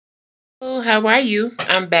Oh, how are you?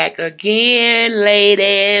 I'm back again,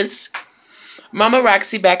 ladies. Mama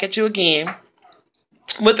Roxy back at you again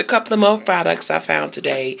with a couple of more products I found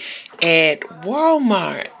today at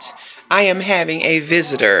Walmart. I am having a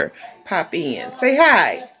visitor pop in. Say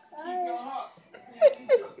hi.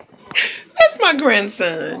 That's my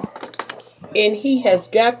grandson. And he has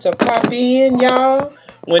got to pop in, y'all,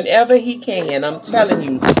 whenever he can. I'm telling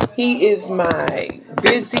you, he is my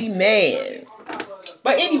busy man.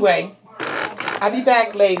 But anyway, I'll be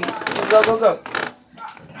back, ladies. Go, go, go.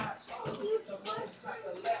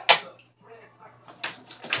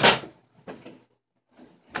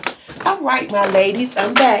 All right, my ladies,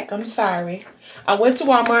 I'm back. I'm sorry. I went to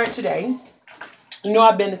Walmart today. You know,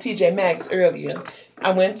 I've been to TJ Maxx earlier.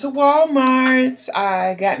 I went to Walmart.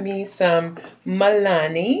 I got me some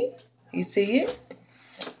Milani. You see it?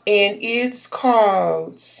 And it's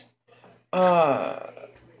called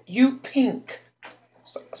You Pink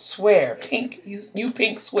Swear. You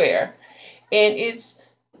Pink Swear. And it's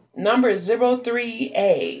number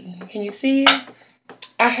 03A. Can you see it?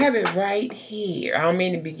 I have it right here. I don't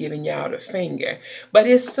mean to be giving y'all the finger, but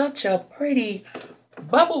it's such a pretty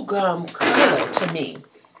bubblegum color to me.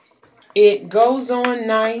 It goes on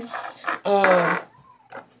nice.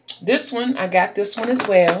 This one, I got this one as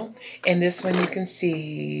well. And this one you can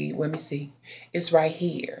see, let me see. It's right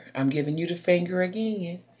here. I'm giving you the finger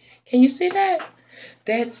again. Can you see that?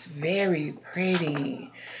 That's very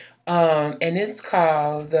pretty. And it's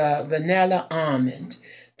called the Vanilla Almond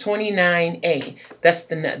 29A. That's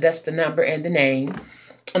the number and the name.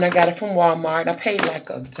 And I got it from Walmart. I paid like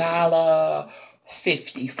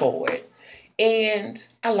 $1.50 for it. And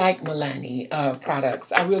I like Milani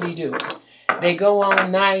products. I really do. They go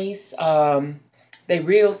on nice. They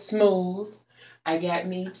real smooth. I got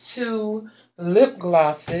me 2 lip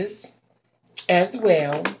glosses as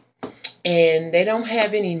well. And they don't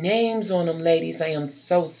have any names on them, ladies. I am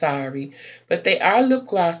so sorry. But they are lip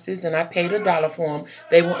glosses, and I paid $1 for them.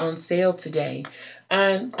 They were on sale today.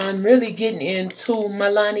 I'm really getting into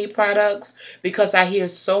Milani products because I hear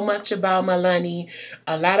so much about Milani,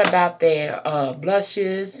 a lot about their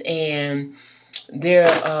blushes and their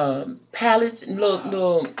palettes,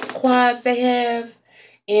 little quads they have.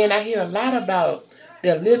 And I hear a lot about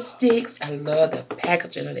their lipsticks. I love the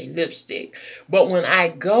packaging of their lipstick. But when I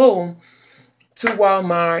go to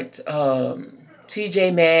Walmart,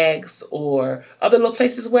 TJ Maxx, or other little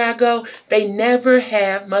places where I go, they never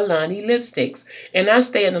have Milani lipsticks. And I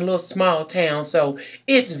stay in a little small town, so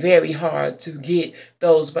it's very hard to get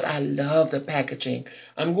those, but I love the packaging.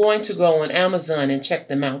 I'm going to go on Amazon and check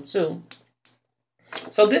them out too.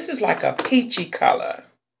 So this is like a peachy color.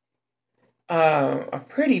 A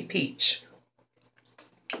pretty peach.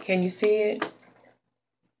 Can you see it?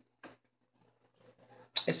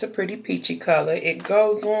 It's a pretty peachy color. It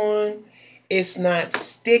goes on. It's not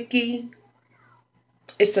sticky.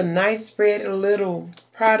 It's a nice spread little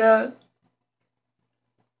product.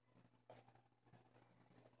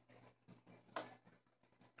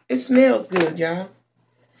 It smells good, y'all.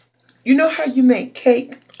 You know how you make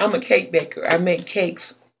cake? I'm a cake baker. I make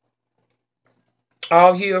cakes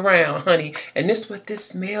all year round, honey. And this is what this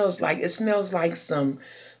smells like. It smells like some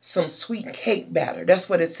sweet cake batter. That's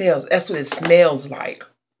what it sells. That's what it smells like.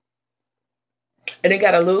 And it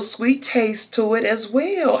got a little sweet taste to it as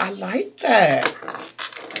well. I like that.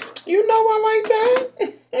 You know I like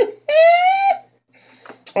that.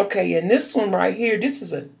 Okay, and this one right here, this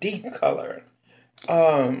is a deep color.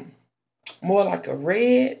 More like a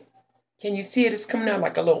red. Can you see it? It's coming out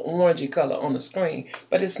like a little orangey color on the screen.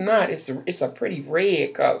 But it's not. It's a pretty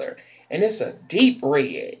red color. And it's a deep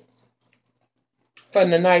red. For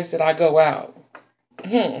the nights that I go out.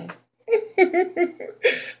 Look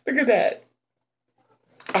at that.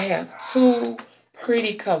 I have 2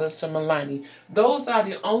 pretty colors from Milani. Those are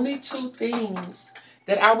the only 2 things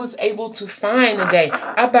that I was able to find today.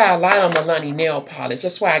 I buy a lot of Milani nail polish.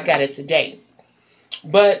 That's why I got it today.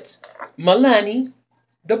 But Milani,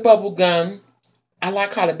 the bubble gum, I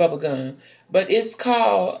call it bubble gum, but it's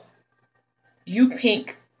called You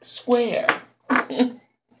Pink Square.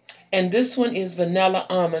 And this one is Vanilla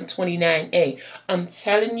Almond 29A. I'm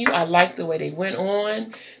telling you, I like the way they went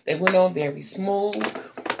on. They went on very smooth.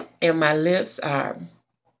 And my lips are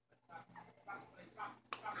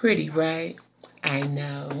pretty, right? I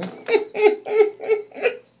know.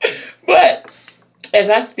 But as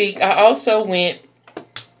I speak, I also went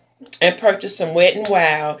and purchased some Wet n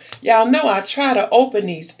Wild. Y'all know I try to open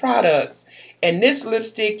these products. And this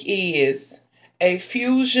lipstick is a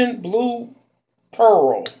Fusion Blue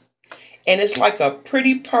Pearl. And it's like a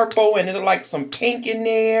pretty purple, and there's like some pink in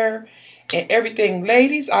there and everything.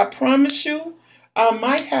 Ladies, I promise you, I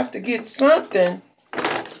might have to get something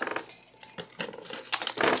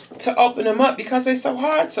to open them up because they're so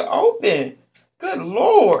hard to open. Good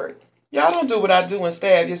Lord. Y'all don't do what I do and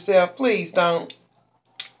stab yourself. Please don't.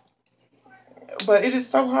 But it is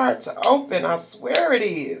so hard to open. I swear it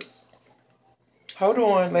is. Hold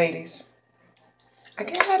on, ladies. I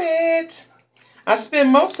got it. I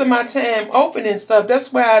spend most of my time opening stuff.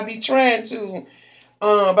 That's why I be trying to.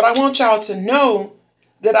 But I want y'all to know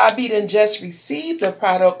that I didn't just receive the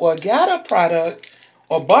product or got a product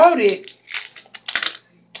or bought it.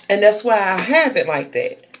 And that's why I have it like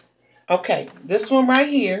that. Okay, this one right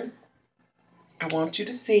here. I want you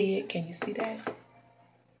to see it. Can you see that?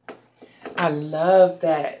 I love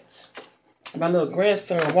that. My little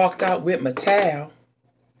grandson walked out with my towel.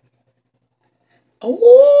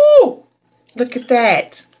 Oh, look at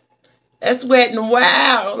that. That's Wet n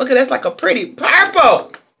Wild. Look at that's like a pretty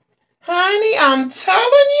purple. Honey, I'm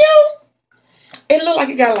telling you. It looked like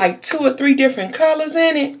it got like 2 or 3 different colors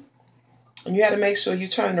in it. And you got to make sure you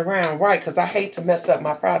turn it around right because I hate to mess up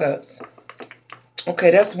my products. Okay,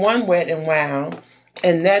 that's one Wet n Wild.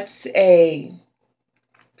 And that's a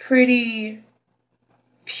pretty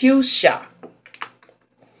fuchsia.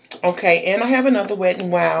 Okay, and I have another Wet n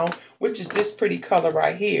Wild, which is this pretty color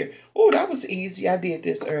right here. Oh, that was easy. I did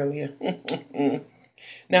this earlier.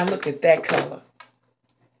 Now look at that color.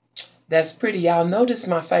 That's pretty. Y'all know this is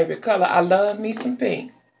my favorite color. I love me some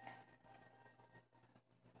pink.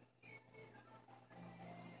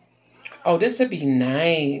 Oh, this would be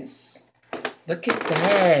nice. Look at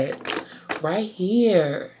that. Right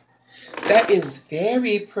here. That is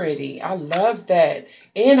very pretty. I love that.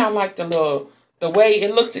 And I like the way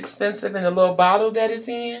it looks expensive in the little bottle that it's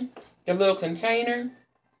in. The little container.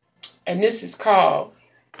 And this is called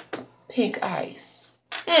Pink Ice.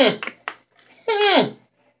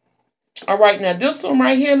 All right, now this one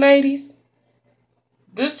right here, ladies.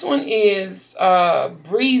 This one is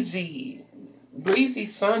Breezy. Breezy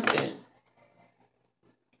something.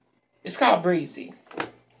 It's called Breezy.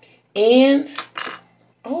 And,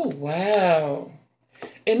 oh, wow.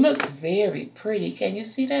 It looks very pretty. Can you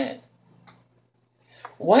see that?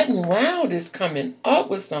 Wet n Wild is coming up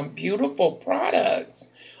with some beautiful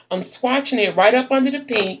products. I'm swatching it right up under the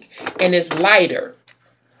pink, and it's lighter.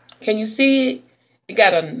 Can you see it? It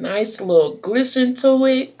got a nice little glisten to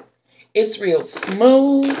it. It's real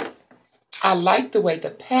smooth. I like the way the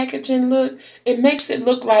packaging look. It makes it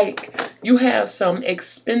look like you have some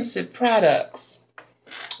expensive products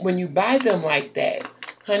when you buy them like that.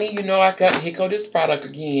 Honey, you know here go this product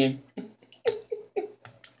again.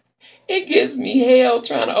 It gives me hell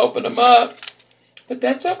trying to open them up. But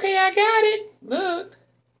that's okay, I got it. Look.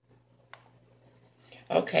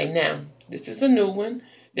 Okay, now, this is a new one.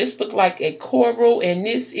 This look like a coral, and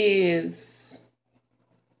this is...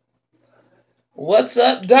 What's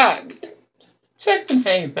up, Doc? Check the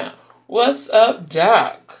name out. What's up,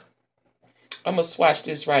 Doc? I'm going to swatch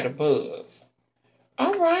this right above.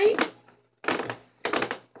 All right.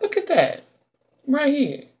 Look at that. Right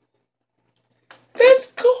here.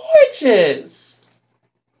 That's gorgeous.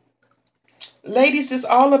 Ladies, it's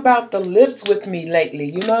all about the lips with me lately.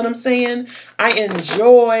 You know what I'm saying? I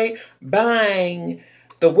enjoy buying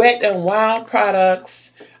the Wet n Wild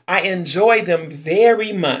products. I enjoy them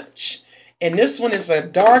very much. And this one is a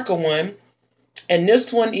darker one. And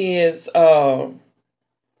this one is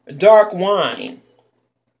dark wine.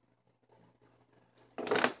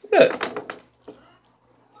 Look.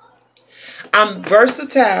 I'm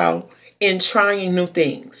versatile in trying new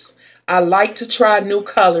things. I like to try new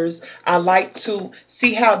colors. I like to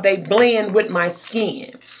see how they blend with my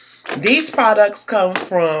skin. These products come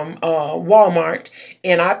from Walmart,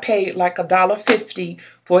 and I paid like $1.50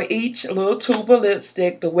 for each little tube of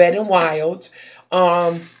lipstick, the Wet n Wild.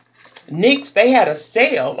 NYX, they had a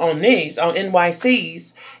sale on these, on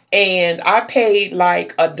NYC's, and I paid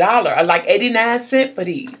like $1, like 89 cents for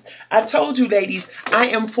these. I told you, ladies, I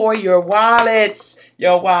am for your wallets,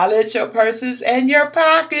 your purses, and your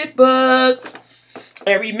pocketbooks.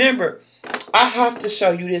 And remember, I have to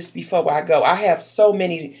show you this before I go. I have so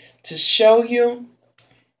many to show you,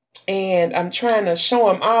 and I'm trying to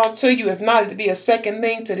show them all to you. If not, it'd be a second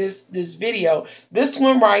thing to this video. This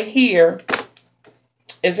one right here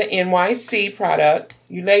is an NYC product.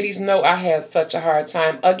 You ladies know I have such a hard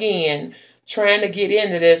time, again, trying to get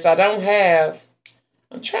into this. I'm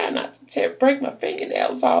trying not to break my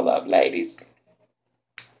fingernails all up, ladies.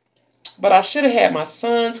 But I should have had my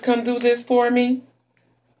sons come do this for me.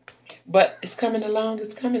 But it's coming along.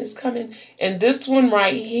 It's coming. And this one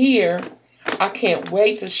right here, I can't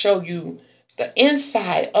wait to show you the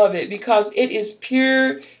inside of it because it is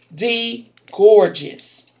pure D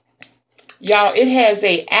gorgeous. Y'all, it has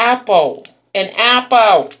an apple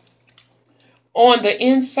on the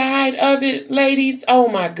inside of it, ladies. Oh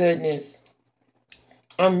my goodness.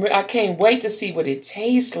 I can't wait to see what it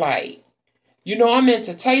tastes like. You know I'm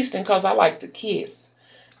into tasting because I like to kiss.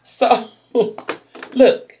 So,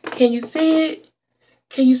 look, can you see it?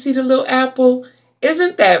 Can you see the little apple?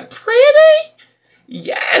 Isn't that pretty?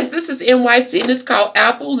 Yes, this is NYC and it's called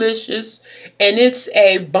Applelicious and it's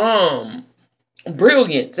a bomb.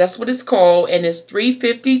 Brilliant, that's what it's called, and it's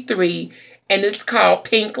 $3.53 and it's called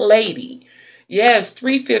Pink Lady. Yes,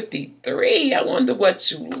 $3.53. I wonder what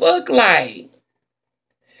you look like.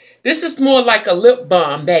 This is more like a lip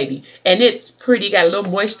balm, baby, and it's pretty. Got a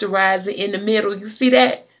little moisturizer in the middle. You see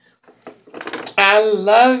that? I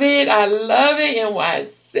love it. I love it,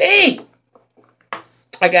 NYC.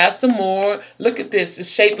 I got some more. Look at this.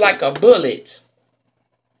 It's shaped like a bullet.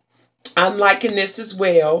 I'm liking this as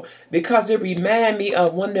well because it reminds me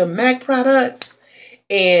of one of the MAC products.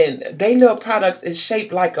 And they little products is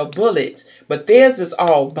shaped like a bullet. But theirs is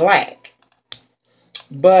all black.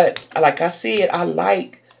 But like I said, I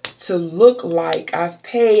like to look like I've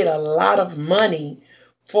paid a lot of money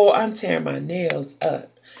for... I'm tearing my nails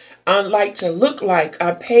up. I like to look like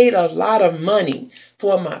I paid a lot of money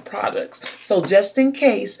for my products. So just in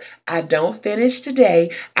case I don't finish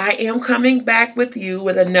today, I am coming back with you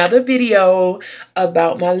with another video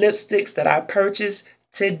about my lipsticks that I purchased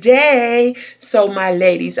today. So my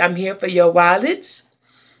ladies, I'm here for your wallets,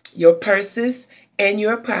 your purses, and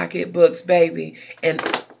your pocketbooks, baby. And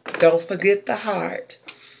don't forget the heart.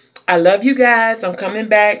 I love you guys. I'm coming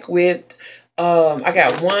back with, I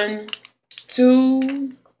got 1,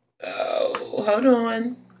 2, hold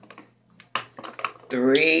on.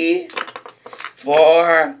 3,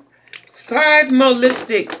 4, 5 more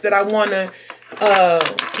lipsticks that I want to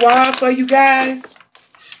swab for you guys.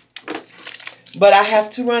 But I have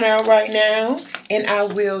to run out right now. And I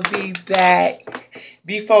will be back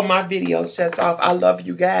before my video shuts off. I love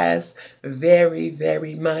you guys very,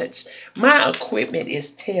 very much. My equipment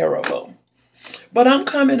is terrible. But I'm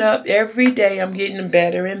coming up every day. I'm getting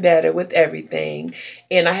better and better with everything.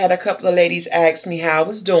 And I had a couple of ladies ask me how I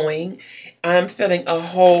was doing. I'm feeling a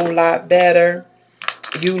whole lot better,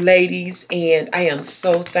 you ladies. And I am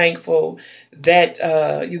so thankful that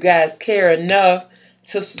you guys care enough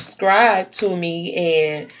to subscribe to me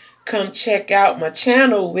and come check out my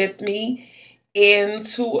channel with me. And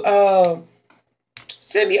to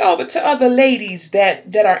send me over to other ladies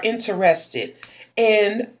that are interested.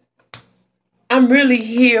 And I'm really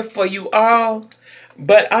here for you all,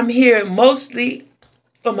 but I'm here mostly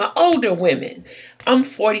for my older women. I'm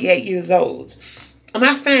 48 years old. And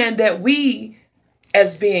I find that we,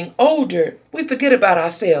 as being older, we forget about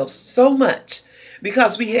ourselves so much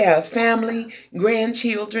because we have family,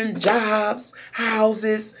 grandchildren, jobs,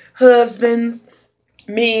 houses, husbands,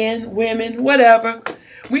 men, women, whatever.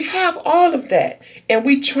 We have all of that. And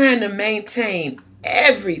we trying to maintain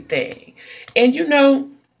everything. And you know,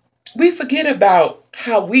 we forget about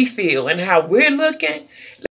how we feel and how we're looking.